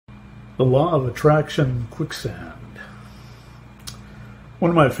The law of attraction, quicksand. One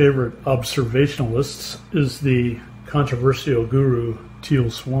of my favorite observationalists is the controversial guru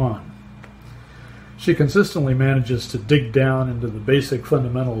Teal Swan. She consistently manages to dig down into the basic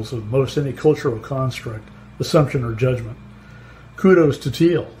fundamentals of most any cultural construct, assumption, or judgment. Kudos to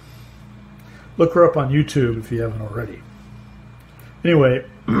Teal. Look her up on YouTube if you haven't already. Anyway,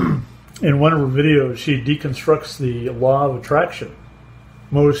 in one of her videos, she deconstructs the law of attraction.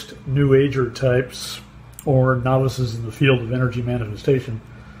 Most New Ager types or novices in the field of energy manifestation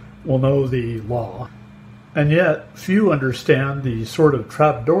will know the law, and yet few understand the sort of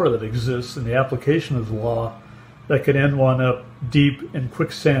trapdoor that exists in the application of the law that can end one up deep in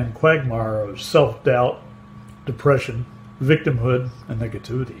quicksand quagmire of self-doubt, depression, victimhood, and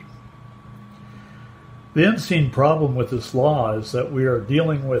negativity. The unseen problem with this law is that we are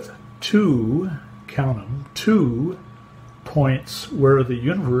dealing with two points where the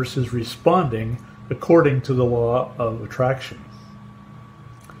universe is responding according to the law of attraction.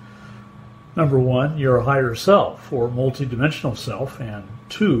 Number one, your higher self or multidimensional self, and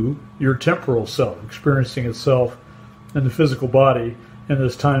two, your temporal self, experiencing itself in the physical body in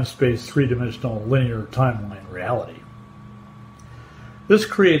this time-space, three-dimensional linear timeline reality. This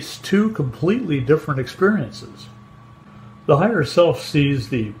creates two completely different experiences. The higher self sees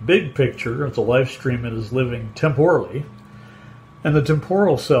the big picture of the life stream it is living temporally, and the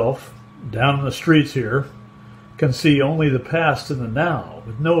temporal self, down in the streets here, can see only the past and the now,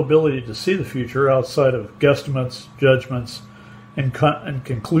 with no ability to see the future outside of guesstimates, judgments, and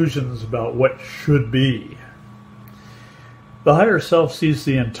conclusions about what should be. The higher self sees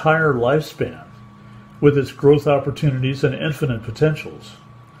the entire lifespan, with its growth opportunities and infinite potentials.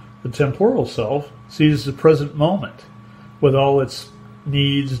 The temporal self sees the present moment, with all its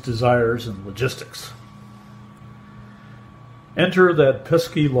needs, desires, and logistics. Enter that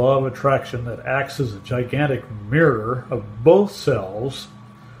pesky law of attraction that acts as a gigantic mirror of both selves,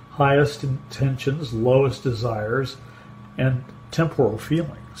 highest intentions, lowest desires, and temporal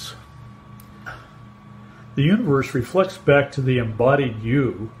feelings. The universe reflects back to the embodied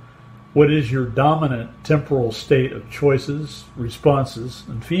you what is your dominant temporal state of choices, responses,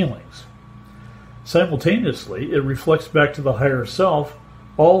 and feelings. Simultaneously, it reflects back to the higher self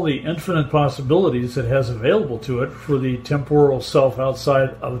all the infinite possibilities it has available to it for the temporal self outside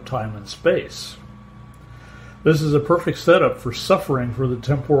of time and space. This is a perfect setup for suffering for the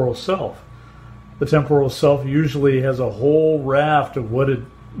temporal self. The temporal self usually has a whole raft of what it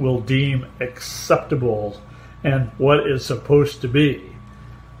will deem acceptable and what is supposed to be.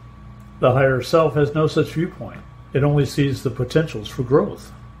 The higher self has no such viewpoint. It only sees the potentials for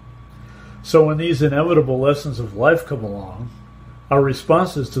growth. So when these inevitable lessons of life come along, our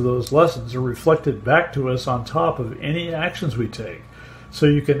responses to those lessons are reflected back to us on top of any actions we take. So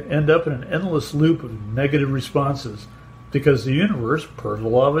you can end up in an endless loop of negative responses because the universe, per the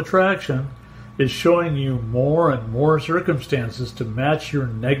law of attraction, is showing you more and more circumstances to match your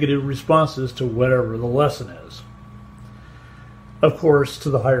negative responses to whatever the lesson is. Of course, to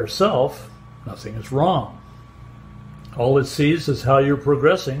the higher self, nothing is wrong. All it sees is how you're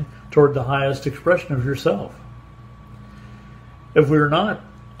progressing toward the highest expression of yourself. If we're not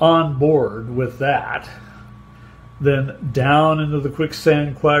on board with that, then down into the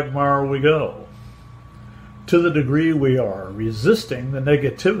quicksand quagmire we go. To the degree we are resisting the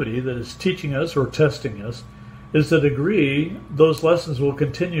negativity that is teaching us or testing us, is the degree those lessons will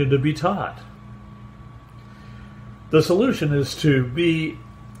continue to be taught. The solution is to be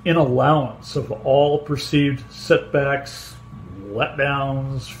in allowance of all perceived setbacks,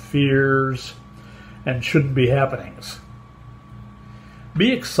 letdowns, fears, and shouldn't be happenings.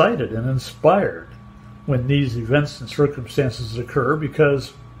 Be excited and inspired when these events and circumstances occur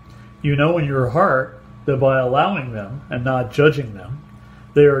because you know in your heart that by allowing them and not judging them,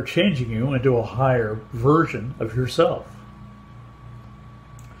 they are changing you into a higher version of yourself.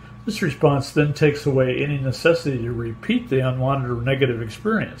 This response then takes away any necessity to repeat the unwanted or negative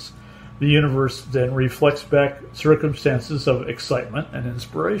experience. The universe then reflects back circumstances of excitement and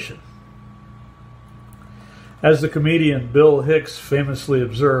inspiration. As the comedian Bill Hicks famously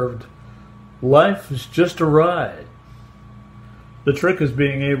observed, life is just a ride. The trick is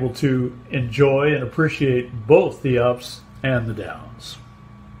being able to enjoy and appreciate both the ups and the downs.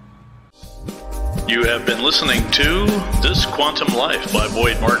 You have been listening to This Quantum Life by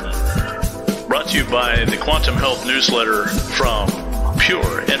Boyd Martin, brought to you by the Quantum Health Newsletter from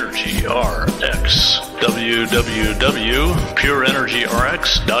Pure Energy RX,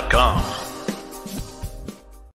 www.pureenergyrx.com.